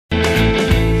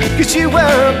'Cause you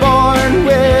were born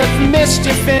with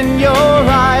mischief in your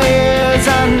eyes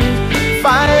and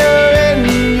fire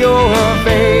in your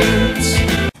veins.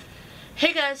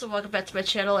 Hey guys, and welcome back to my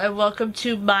channel, and welcome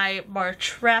to my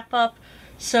March wrap-up.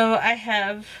 So I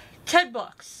have 10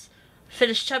 books.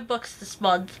 Finished 10 books this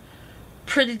month.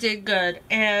 Pretty dang good.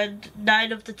 And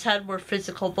 9 of the 10 were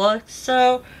physical books,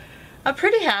 so I'm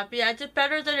pretty happy. I did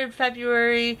better than in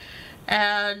February,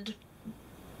 and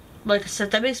like I said,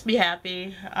 that makes me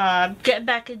happy. Getting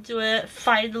back into it,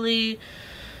 finally.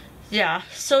 Yeah,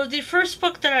 so the first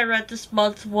book that I read this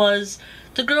month was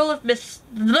The Girl of Myth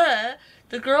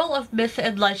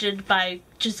and Legend by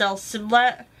Giselle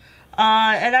Simlet.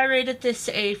 And I rated this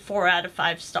a 4 out of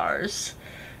 5 stars.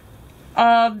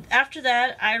 After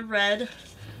that, I read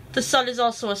The Sun Is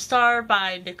Also a Star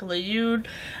by Nicola Yoon.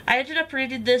 I ended up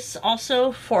rating this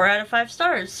also 4 out of 5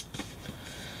 stars.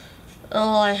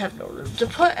 Oh, I have no room to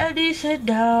put anything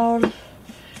down.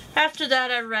 After that,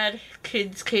 I read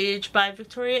Kid's Cage by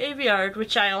Victoria Aveyard,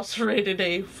 which I also rated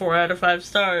a 4 out of 5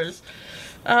 stars.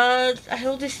 I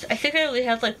think I only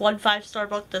had like one 5-star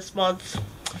book this month.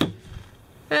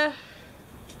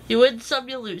 You win some,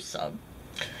 you lose some.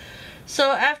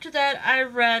 So after that, I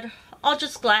read All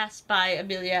Just Glass by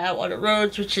Amelia Atwater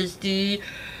Rhodes, which is the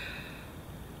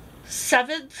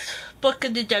 7th book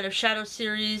in the Den of Shadow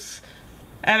series.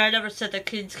 And I never said that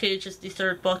Kid's Cage is the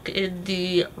 3rd book in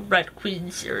the Red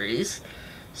Queen series.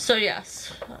 So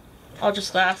yes, All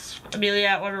Just Glass, Amelia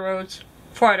Atwater Rhodes,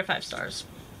 4 out of 5 stars.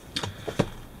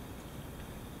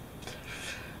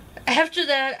 After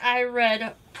that, I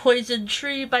read Poison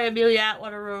Tree by Amelia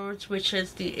Atwater Rhodes, which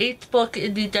is the 8th book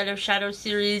in the Den of Shadow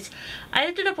series. I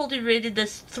ended up only rating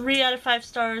this 3 out of 5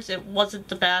 stars. It wasn't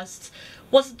the best.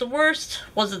 Wasn't the worst.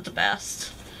 Wasn't the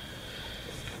best.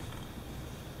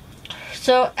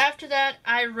 So after that,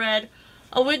 I read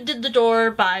A Wind in the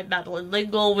Door by Madeleine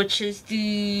L'Engle, which is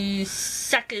the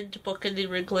 2nd book in the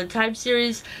Wrinkle in Time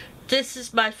series. This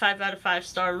is my 5 out of 5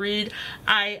 star read.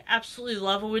 I absolutely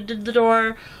love A Wind in the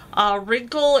Door.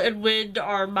 Wrinkle and Wind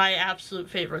are my absolute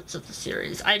favorites of the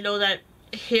series. I know that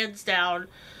hands down.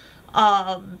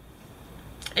 And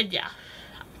yeah,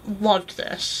 loved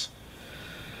this.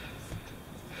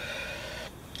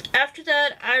 After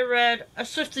that, I read A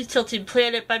Swiftly Tilting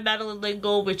Planet by Madeleine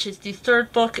L'Engle, which is the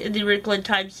 3rd book in the Wrinkle in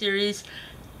Time series.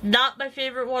 Not my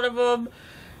favorite one of them.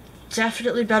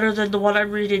 Definitely better than the one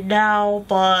I'm reading now,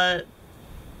 but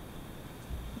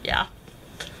yeah.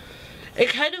 It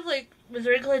kind of like, with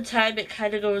Wrinkle in Time, it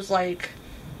kind of goes like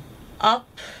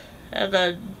up, and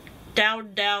then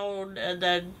down, down, and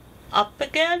then up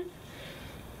again.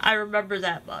 I remember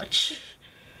that much.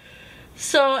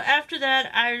 So after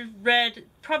that, I read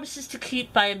Promises to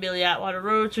Keep by Amelia Atwater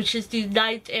Rhodes, which is the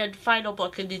 9th and final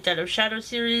book in the Den of Shadow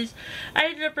series. I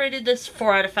ended up rating this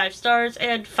 4 out of 5 stars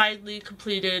and finally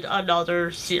completed another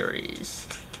series.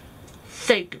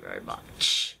 Thank you very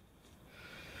much.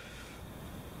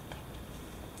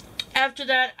 After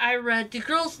that, I read The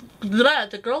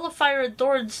Girl of Fire and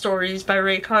Thorn Stories by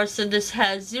Rae Carson. This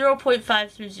has 0.5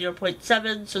 through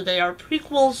 0.7, so they are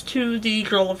prequels to the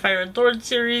Girl of Fire and Thorn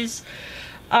series.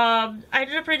 I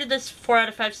ended up rating this 4 out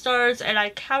of 5 stars, and I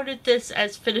counted this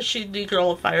as finishing the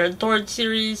Girl of Fire and Thorn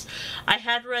series. I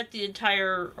had read the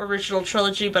entire original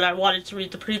trilogy, but I wanted to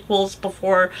read the prequels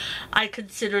before I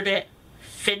considered it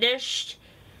finished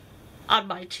on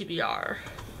my TBR,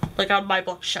 like on my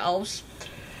bookshelves.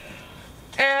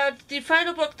 And the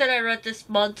final book that I read this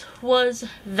month was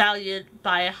Valiant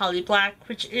by Holly Black,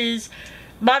 which is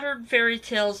Modern Fairy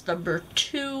Tales number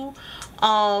 2.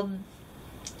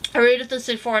 I rated this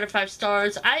a 4 out of 5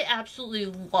 stars. I absolutely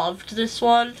loved this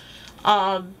one.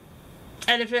 And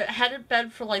if it hadn't been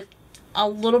for like a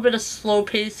little bit of slow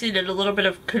pacing and a little bit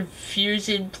of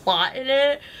confusing plot in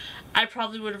it, I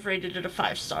probably would have rated it a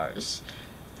 5 stars.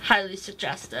 Highly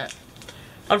suggest it.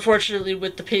 Unfortunately,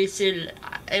 with the pacing,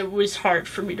 it was hard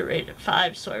for me to rate it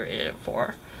 5, so I rated it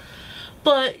 4.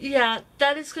 But yeah,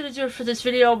 that is gonna do it for this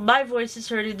video. My voice is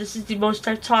hurting. This is the most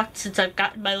I've talked since I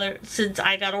got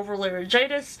over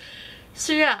laryngitis.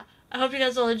 So yeah, I hope you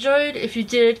guys all enjoyed. If you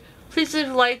did, please leave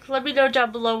a like. Let me know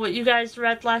down below what you guys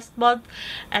read last month,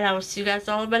 and I will see you guys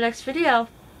all in my next video.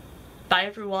 Bye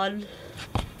everyone.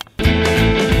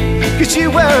 'Cause you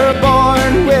were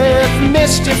born with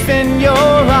mischief in your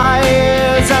eyes.